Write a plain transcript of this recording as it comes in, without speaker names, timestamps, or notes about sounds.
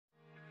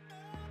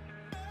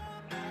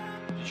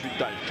Чуть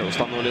дальше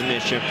установлен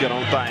мяч, чем в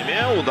первом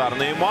тайме. Удар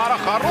Неймара.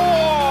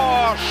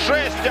 Хорош!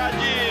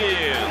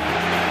 6-1.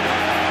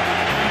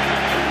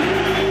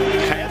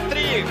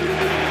 Хэт-трик.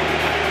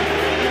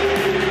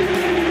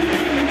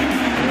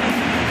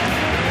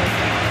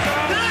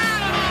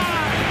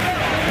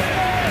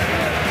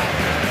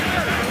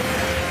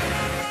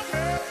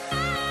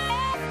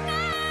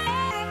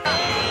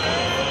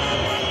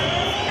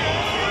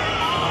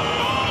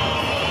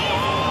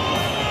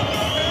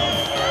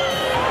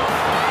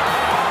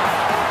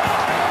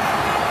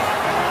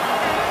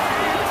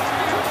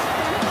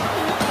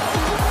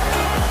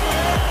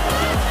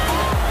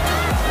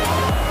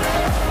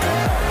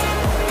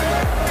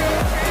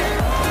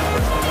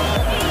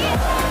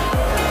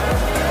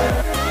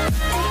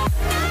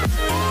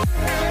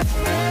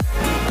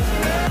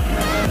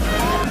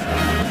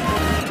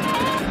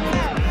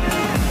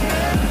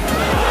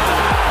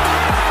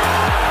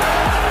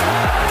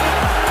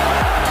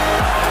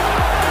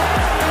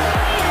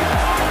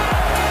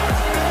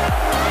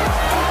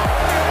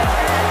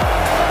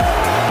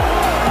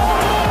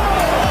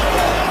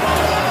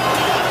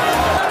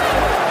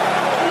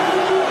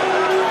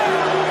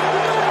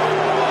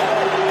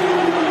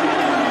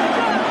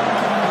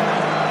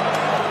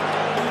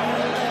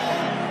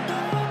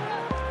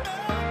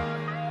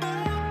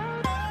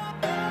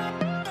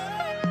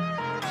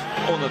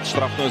 Он этот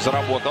штрафной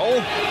заработал.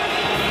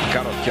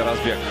 Короткий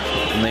разбег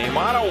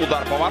Неймара.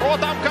 Удар по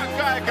воротам.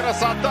 Какая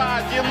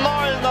красота!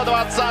 1-0 на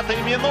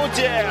 20-й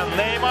минуте.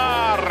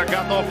 Неймар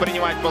готов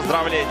принимать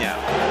поздравления.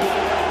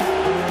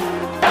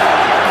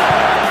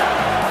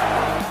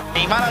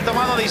 Neymar ha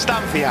tomado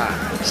distancia.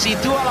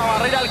 Sitúa la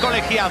barrera al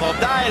colegiado.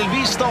 Da el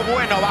visto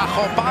bueno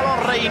bajo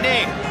palo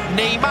Reiné.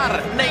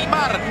 Neymar,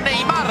 Neymar,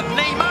 Neymar,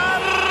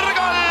 Neymar.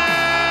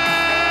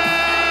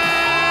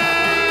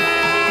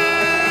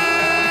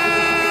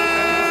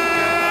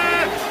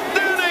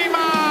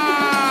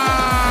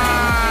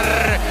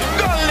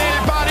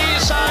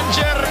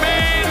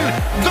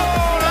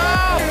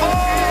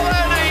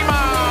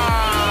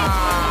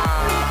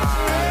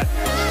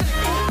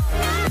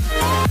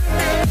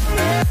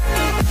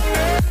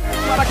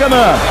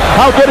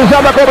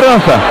 Autorizada a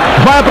cobrança,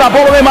 vai pra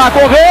bola, Neymar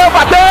correu,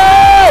 bateu!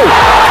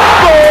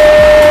 Gol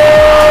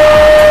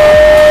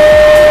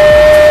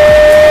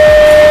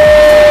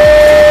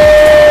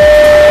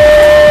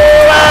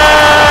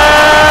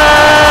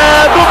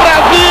do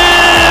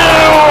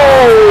Brasil!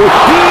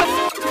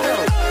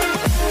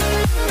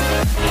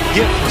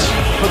 Gift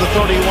for the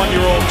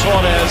 31-year-old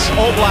Torres.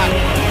 Oblak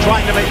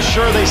trying to make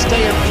sure they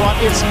stay in front.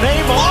 It's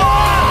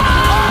Neymar.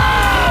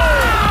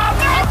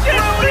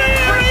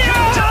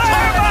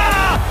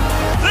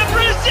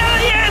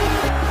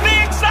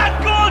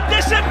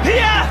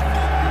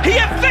 He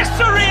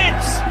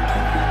eviscerates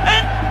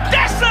and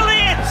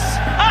desolates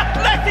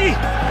Atleti.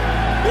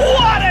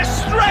 What a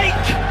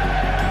strike!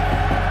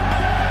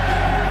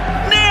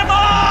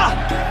 Neymar!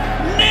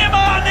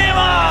 Neymar!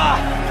 Neymar!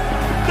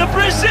 The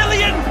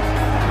Brazilian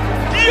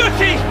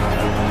beauty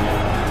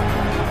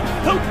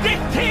who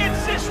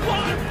dictates this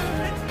one.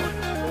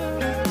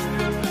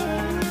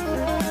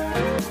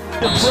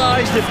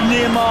 Surprised if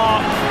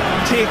Neymar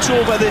takes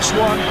over this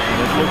one.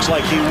 It looks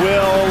like he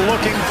will.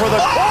 Looking for the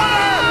corner.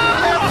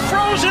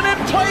 Frozen in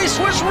place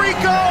was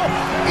Rico.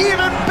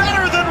 Even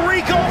better than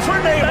Rico for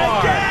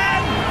Neymar.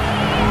 Again!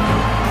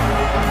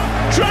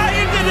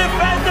 Trying to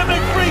defend them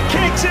in free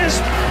kicks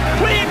is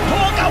playing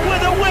poker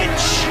with a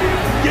witch.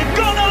 You're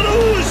gonna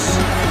lose.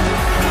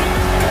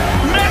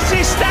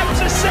 Messi steps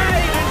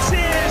aside and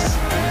says,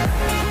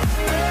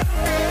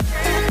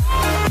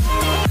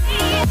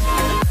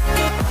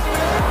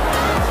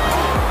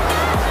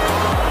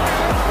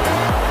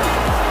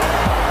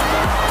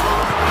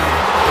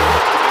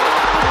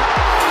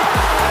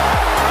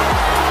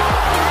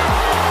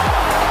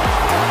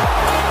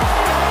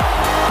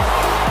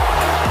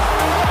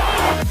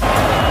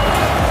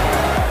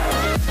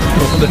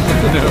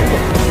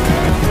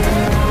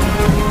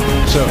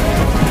 So,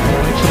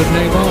 right to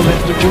Neymar,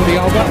 left to Jordi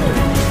Alba.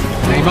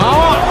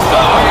 Neymar!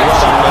 Oh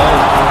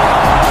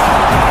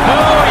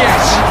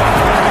yes!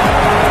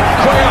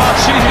 Cuellar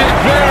sees it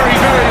very,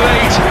 very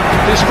late.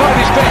 Despite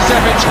his best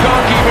efforts,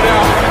 can't keep it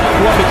out.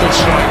 Wonderful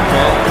strike.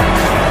 Well,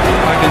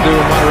 I can do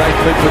with my right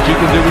foot what you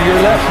can do with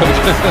your left foot.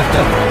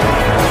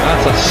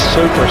 That's a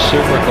super,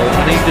 super goal.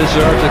 And he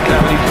deserves it,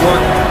 Kevin. He's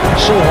worked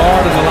so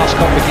hard in the last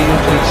couple of games.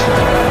 He's,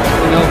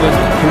 been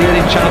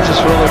creating chances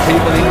for other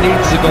people. He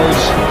needs the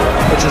goals.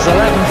 It's his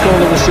 11th goal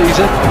of the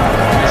season.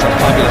 It's a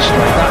fabulous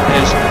strike. That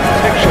is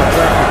picture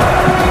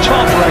perfect.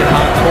 Top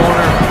right-hand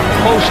corner,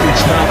 mostly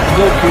snapped.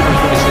 Goalkeeper's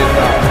going to see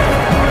that.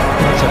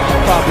 That's a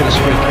fabulous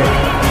free kick.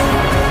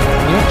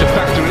 You have to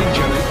factor in,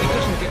 Jimmy.